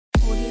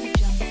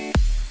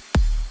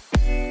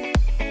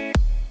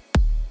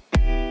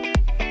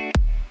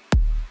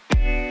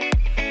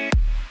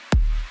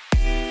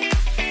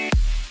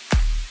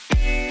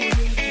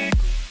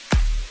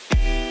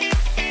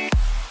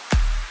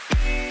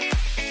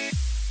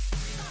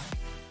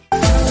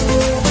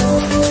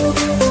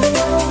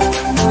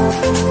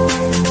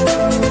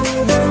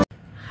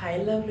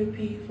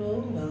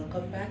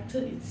welcome back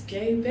to It's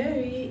Gay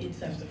Berry.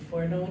 It's after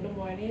 4 now in the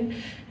morning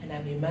and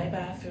I'm in my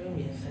bathroom.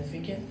 Yes, as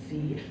you can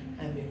see,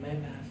 I'm in my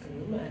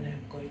bathroom and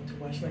I'm going to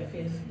wash my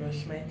face,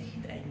 brush my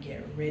teeth and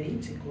get ready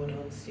to go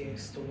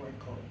downstairs to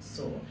work out.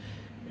 So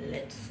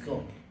let's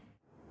go.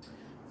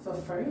 So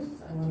first,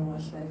 I'm going to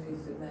wash my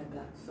face with my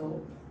black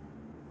soap.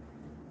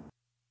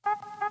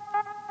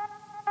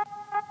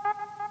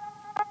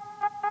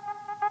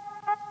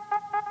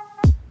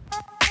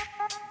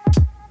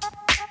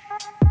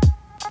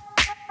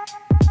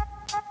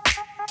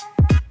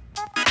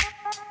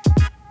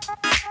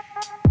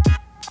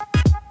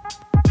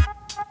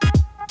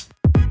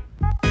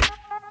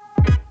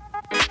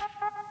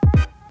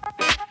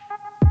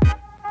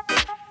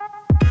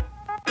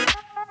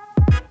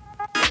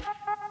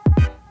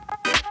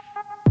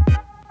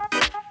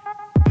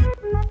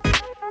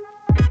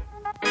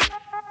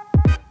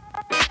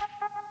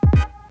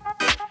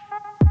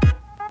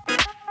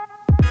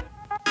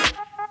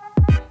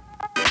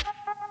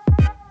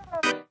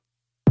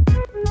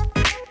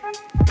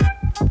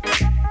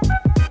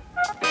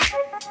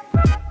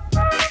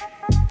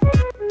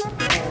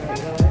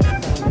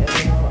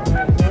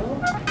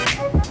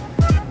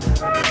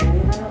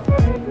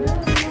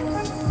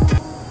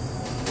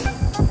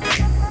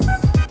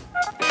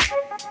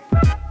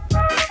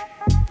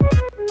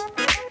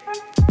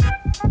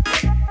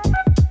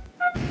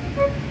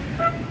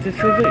 This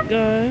is it,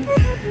 guys.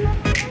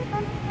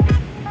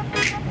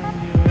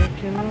 I'm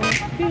working on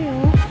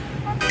here.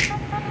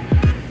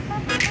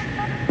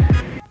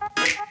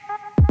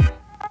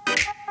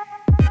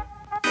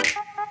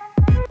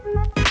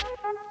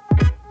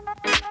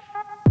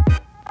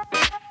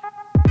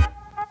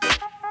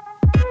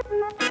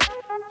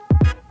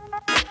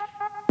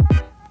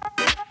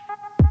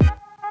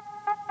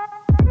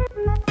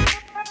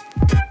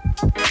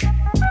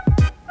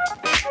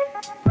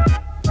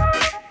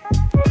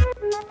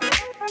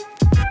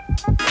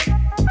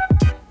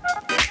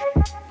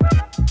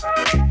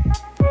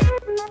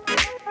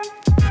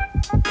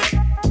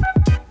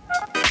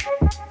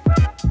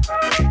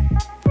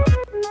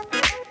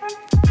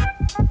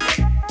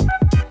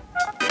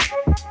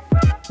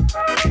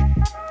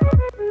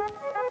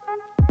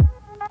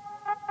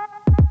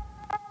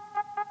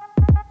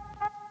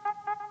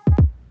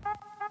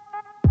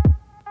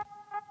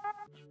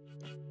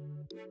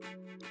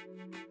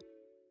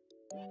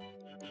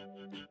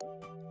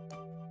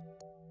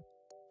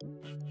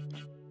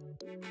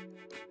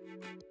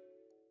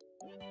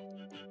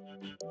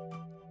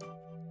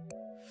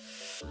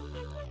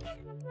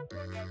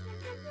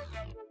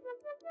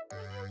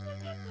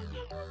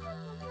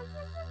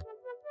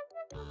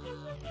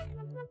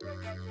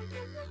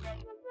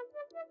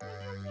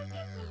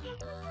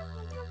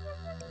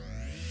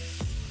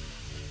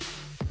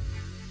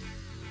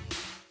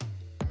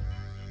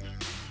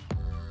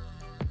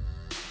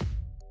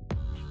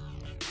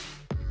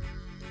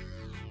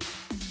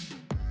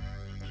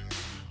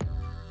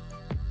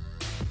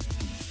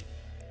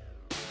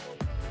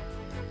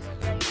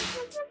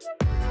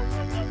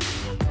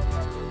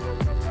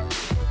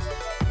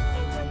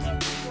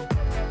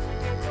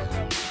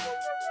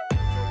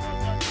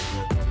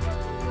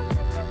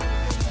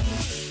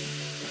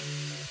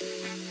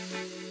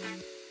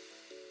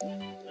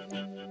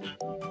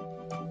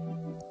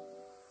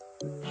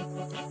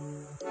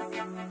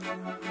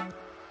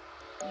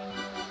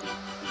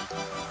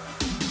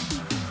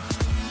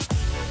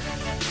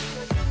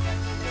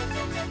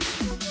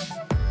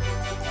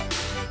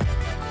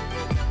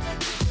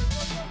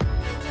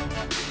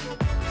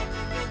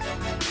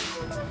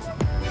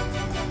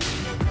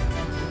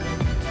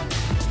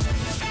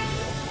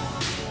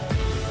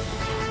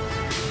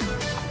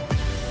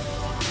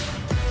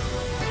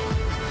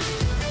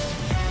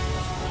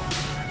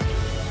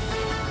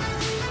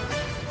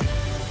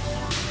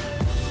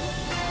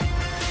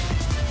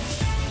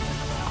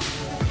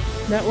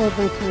 That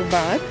wasn't too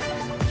bad.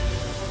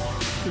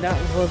 That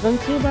wasn't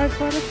too bad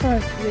for the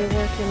first day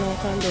working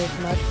out on those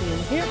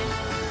machines here.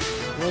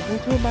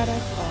 Wasn't too bad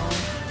at all.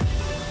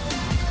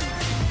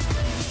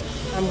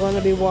 I'm going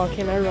to be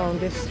walking around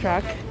this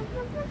track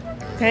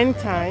 10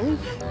 times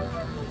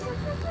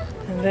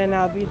and then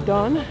I'll be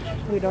done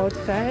with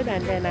outside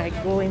and then I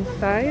go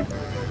inside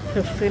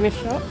to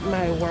finish up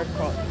my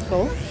workout.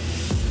 So,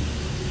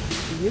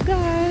 see you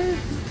guys.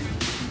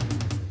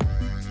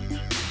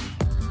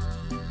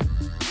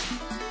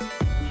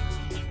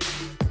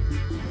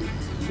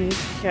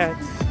 These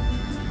cats,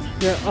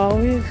 they're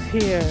always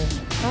here.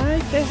 Hi,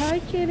 say hi,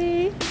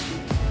 kitty.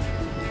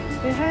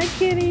 Say hi,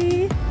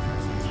 kitty.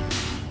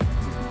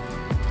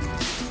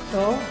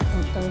 So,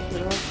 I'm trying to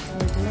walk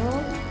right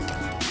now.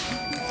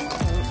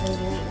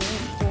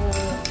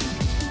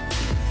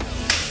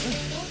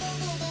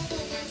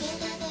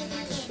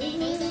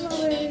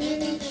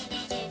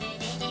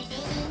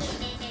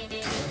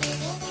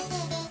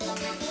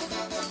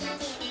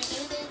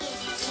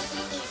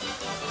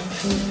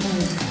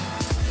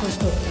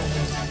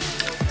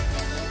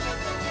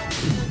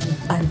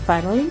 I'm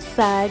finally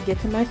inside,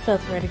 getting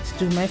myself ready to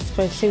do my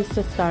stretches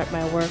to start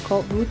my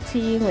workout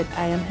routine with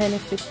I Am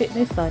Hennessy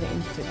Fitness on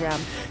Instagram.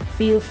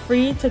 Feel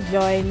free to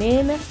join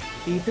in,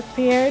 be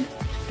prepared,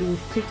 do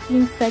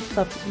 15 sets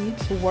of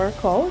each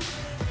workout,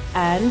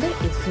 and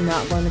it's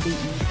not going to be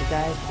easy,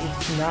 guys.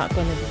 It's not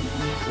going to be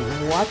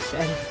easy. Watch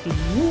and see.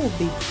 You will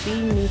be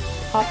seeing me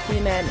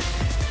popping and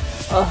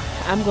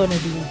I'm going to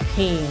be in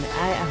pain.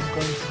 I am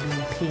going to be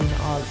in pain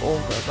all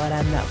over, but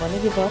I'm not going to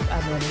give up.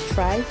 I'm going to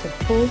try to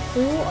pull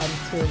through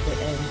until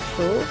the end.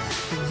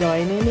 So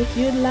join in if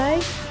you'd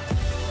like.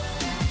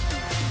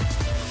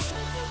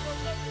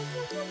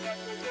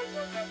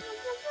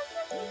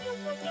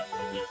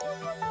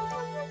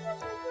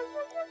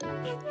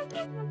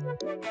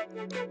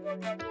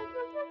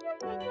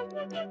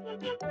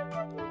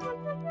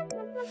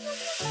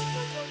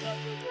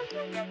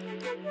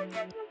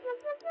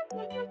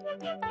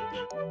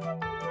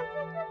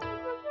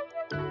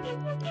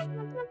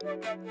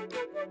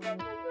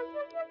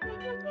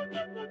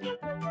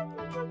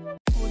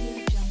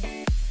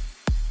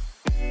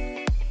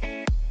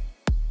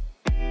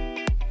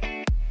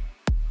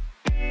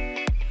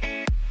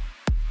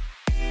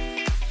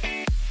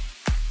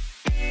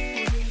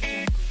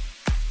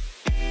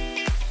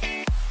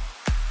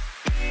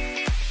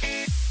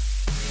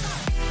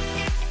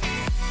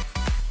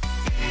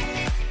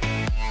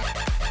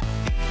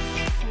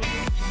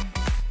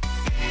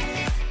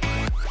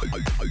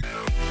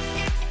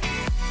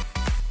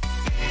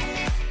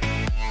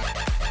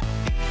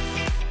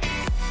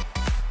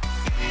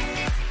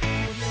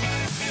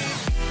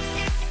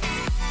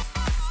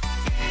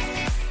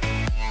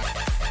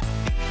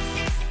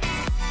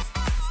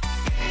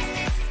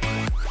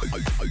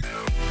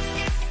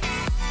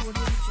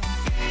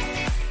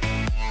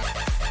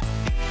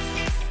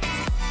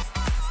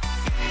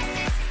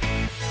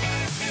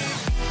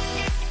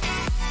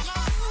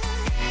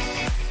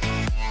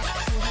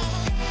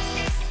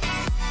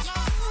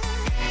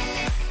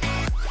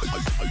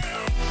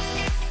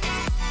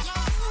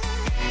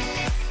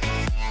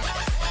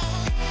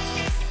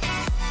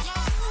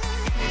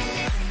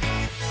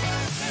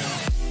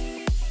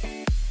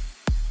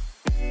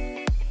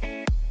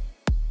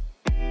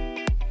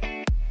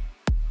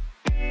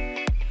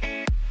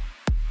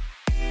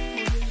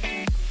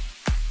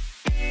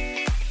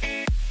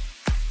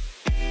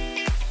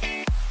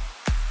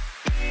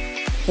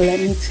 Let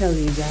me tell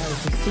you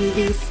guys, you see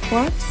these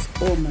squats?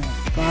 Oh my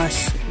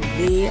gosh,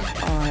 they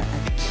are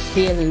a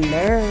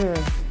killer.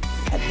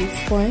 At this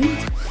point,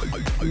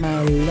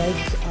 my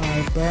legs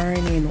are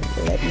burning.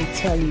 Let me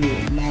tell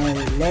you, my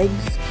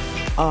legs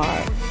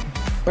are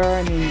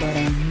burning, but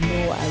I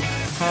know I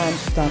can't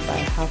stop. I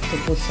have to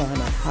push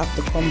on. I have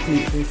to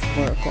complete this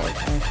workout.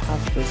 I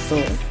have to. So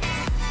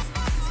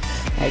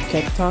I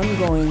kept on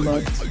going,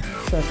 but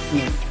trust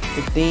me,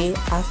 the day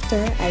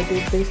after I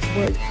did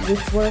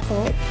this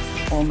workout,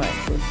 oh my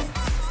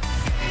goodness,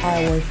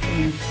 I was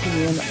in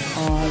pain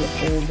all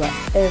over.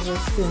 Every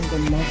single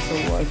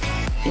muscle was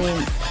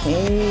in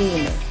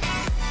pain.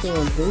 So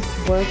this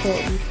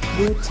workout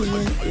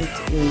routine,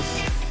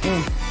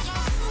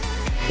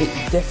 it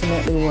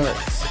definitely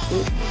works.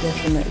 It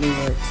definitely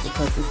works,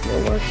 because if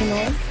you're working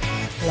out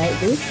like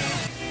this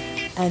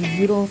and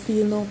you don't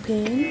feel no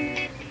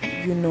pain,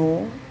 you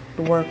know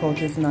the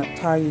workout is not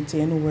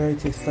targeting where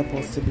it is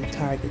supposed to be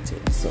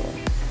targeted. So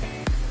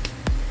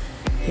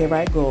here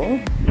I go.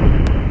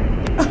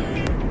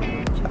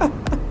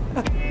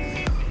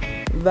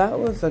 That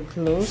was a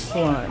close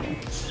one.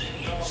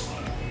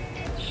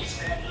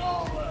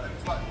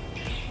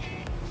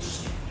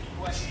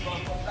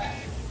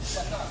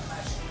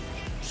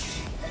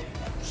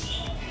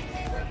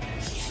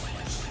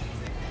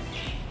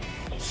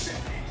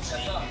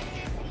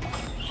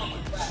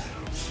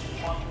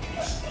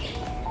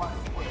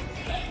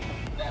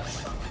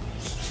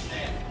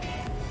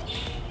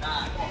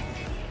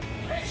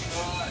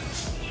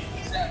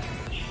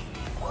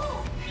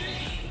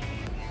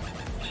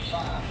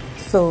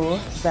 So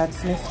that's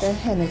Mr.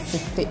 Hennessy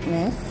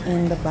Fitness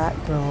in the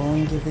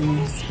background giving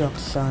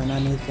instruction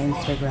on his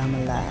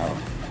Instagram Live.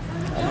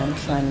 And I'm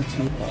trying to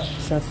keep up.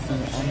 Trust me,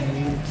 I'm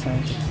really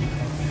trying to keep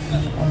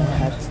up. And I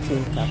had to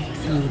take a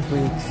few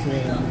breaks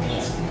here and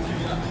there.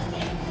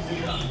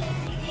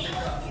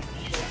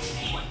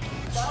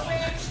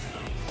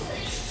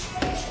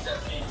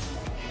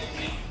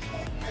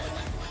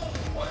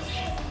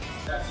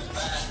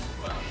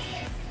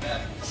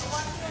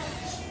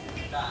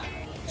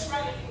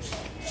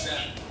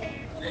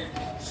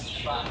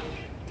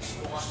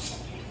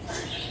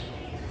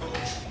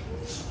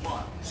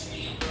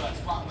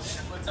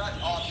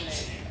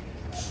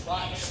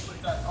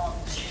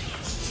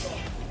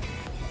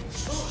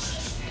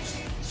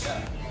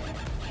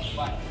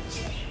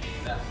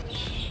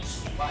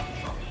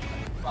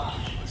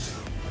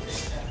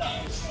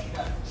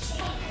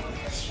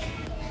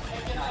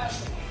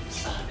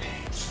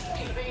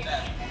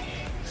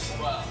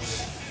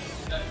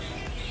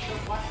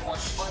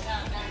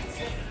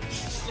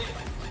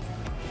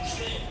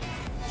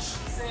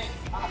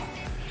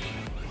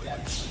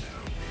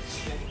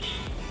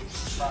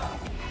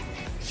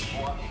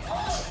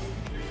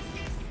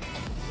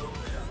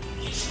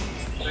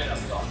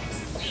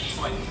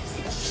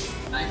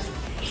 Nice.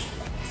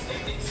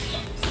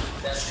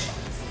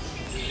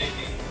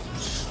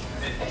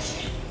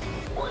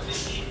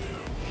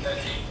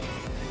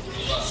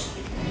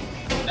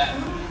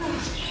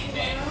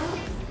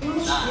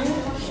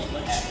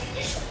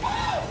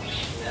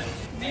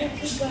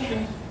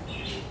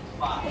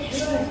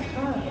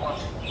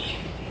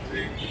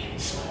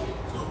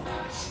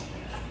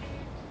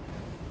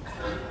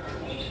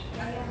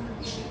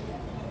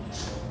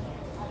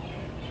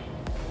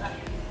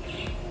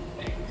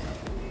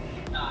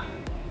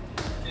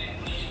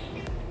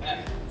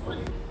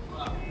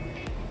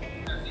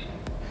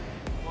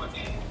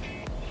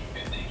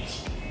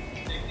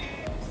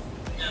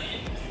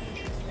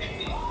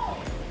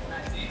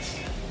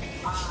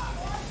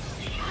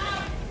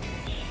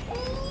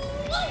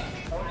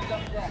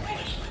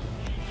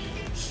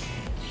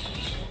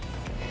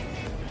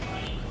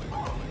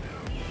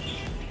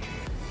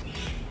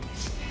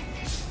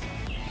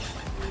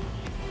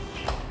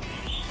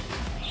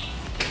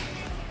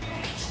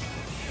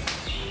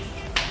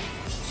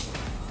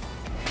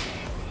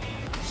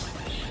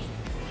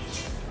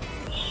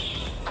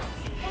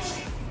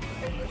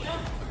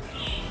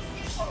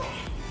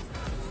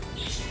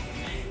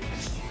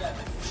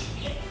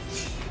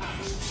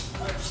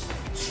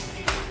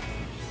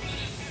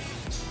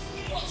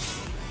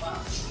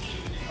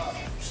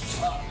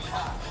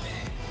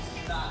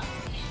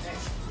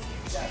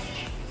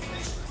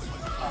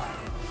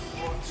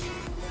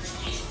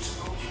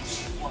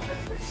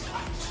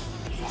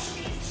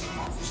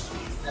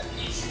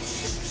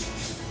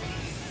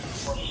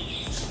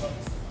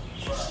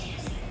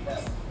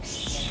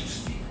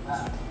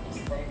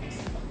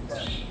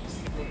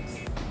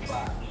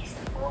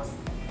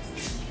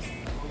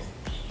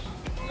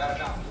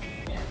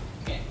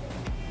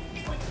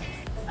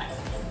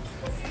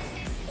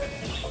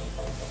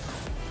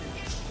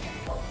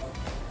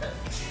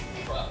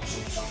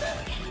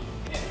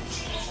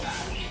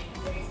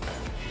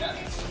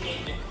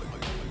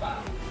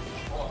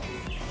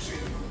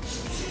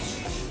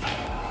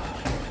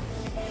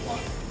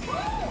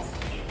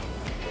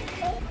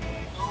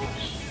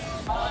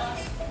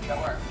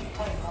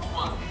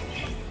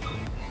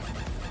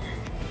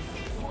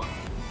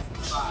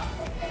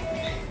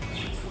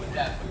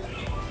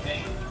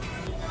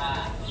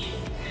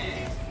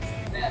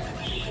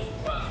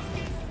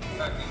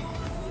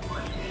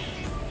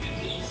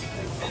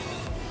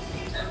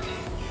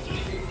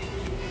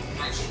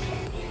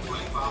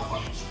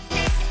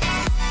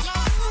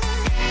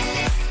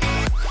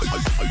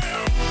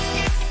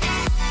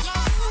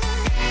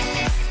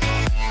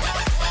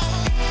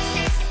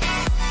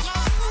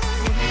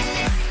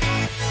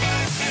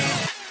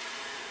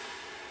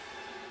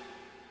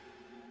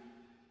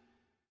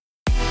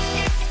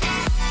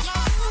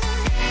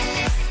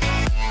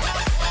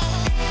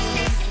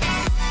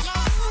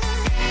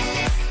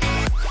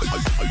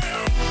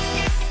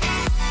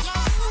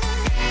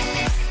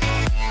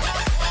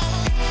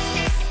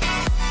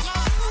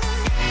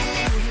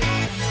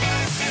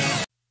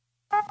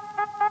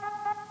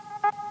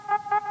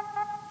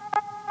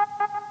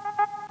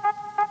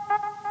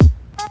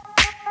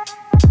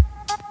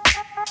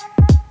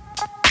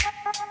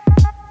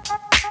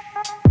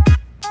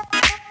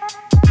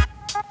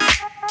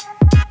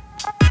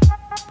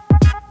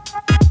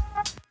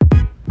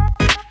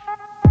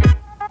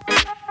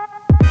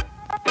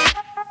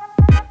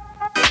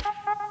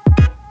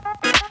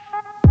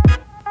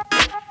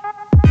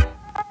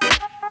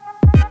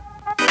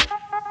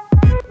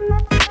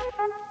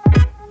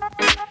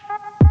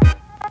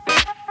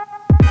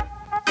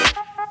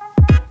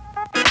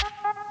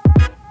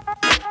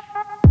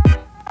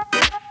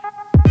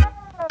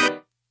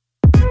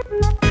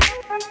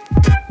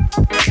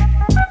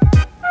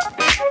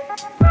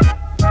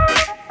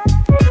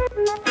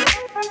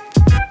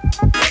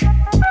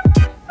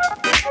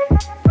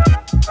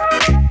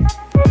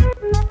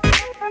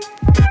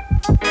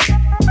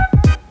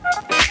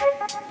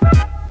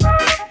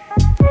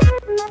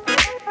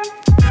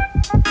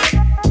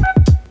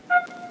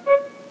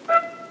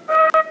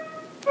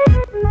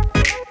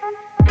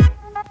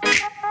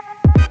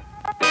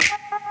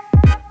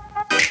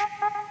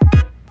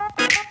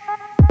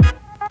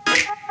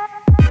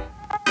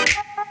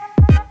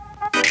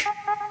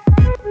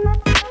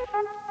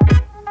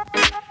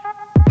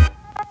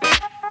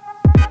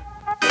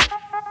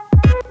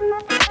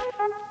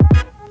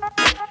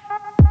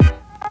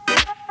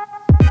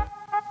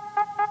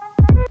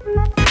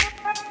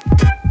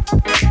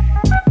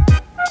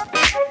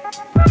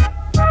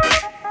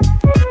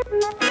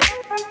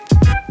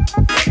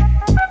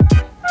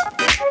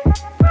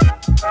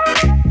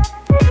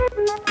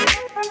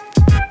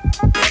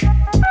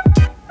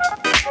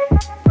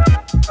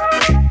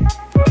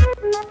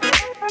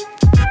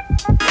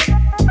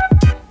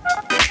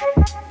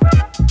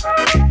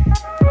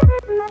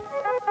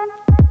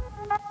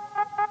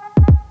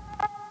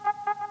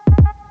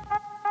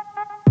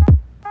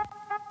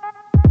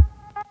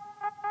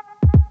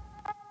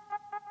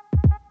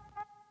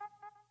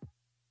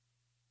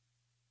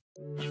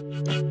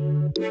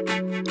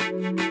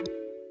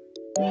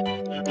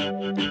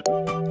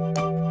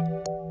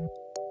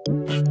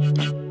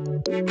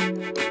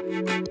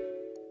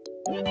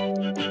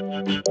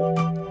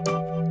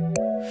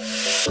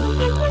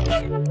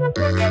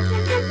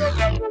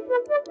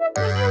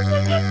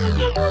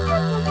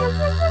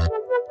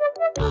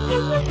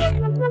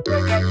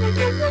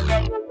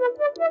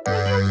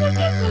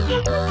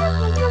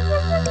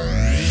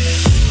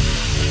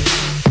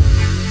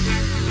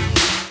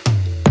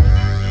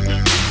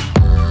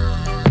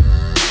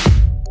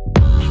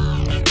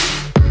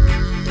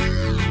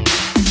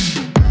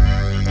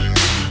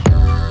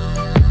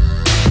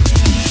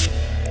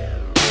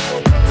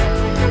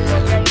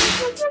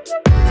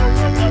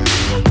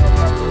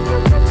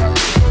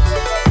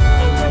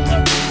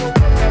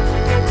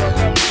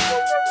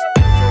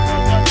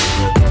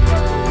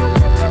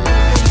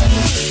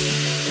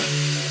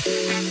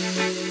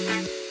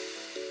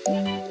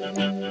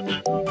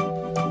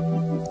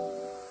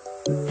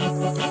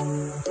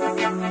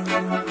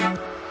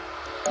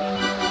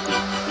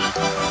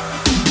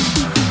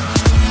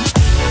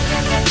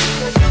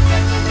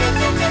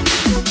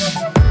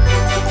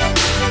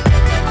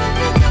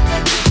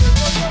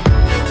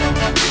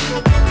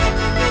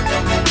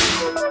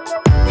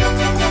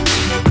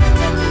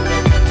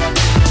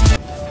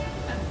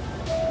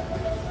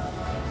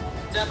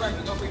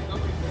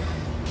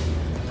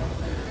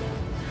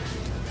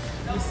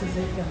 This is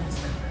it, guys.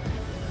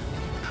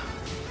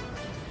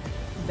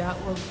 That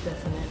was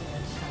definitely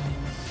a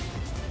challenge.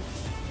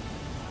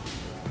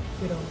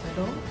 Without a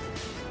doubt,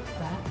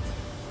 that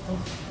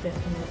was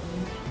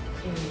definitely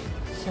a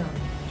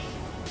challenge.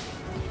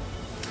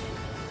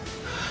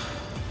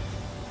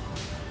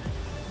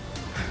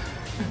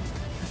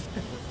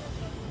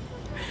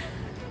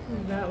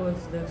 That was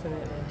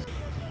definitely.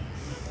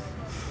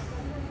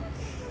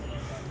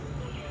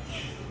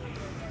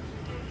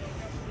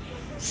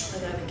 I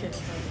gotta catch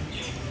my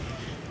breath.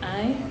 I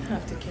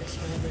have to catch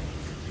my breath.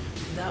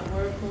 That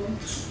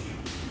workout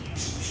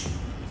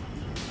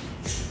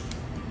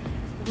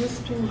was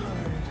too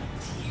hard.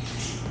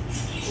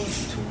 It was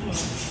too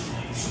much.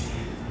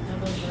 That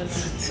was a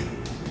lot.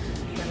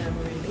 But I'm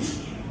ready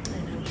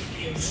and I'm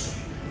prepared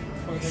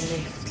for the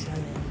next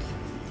challenge.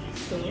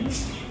 So,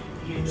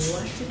 you know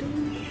what to do.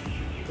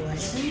 Go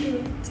ahead and do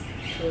it.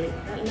 Click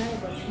that like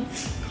button,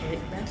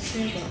 click that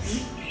share button,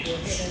 go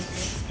ahead and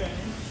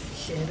subscribe,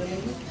 share the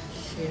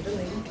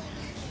link,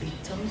 big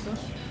thumbs up,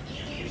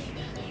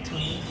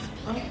 thumbs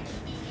up.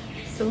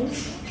 So,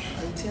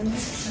 until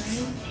next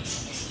time,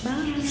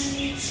 bye,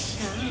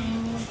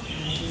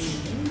 ciao.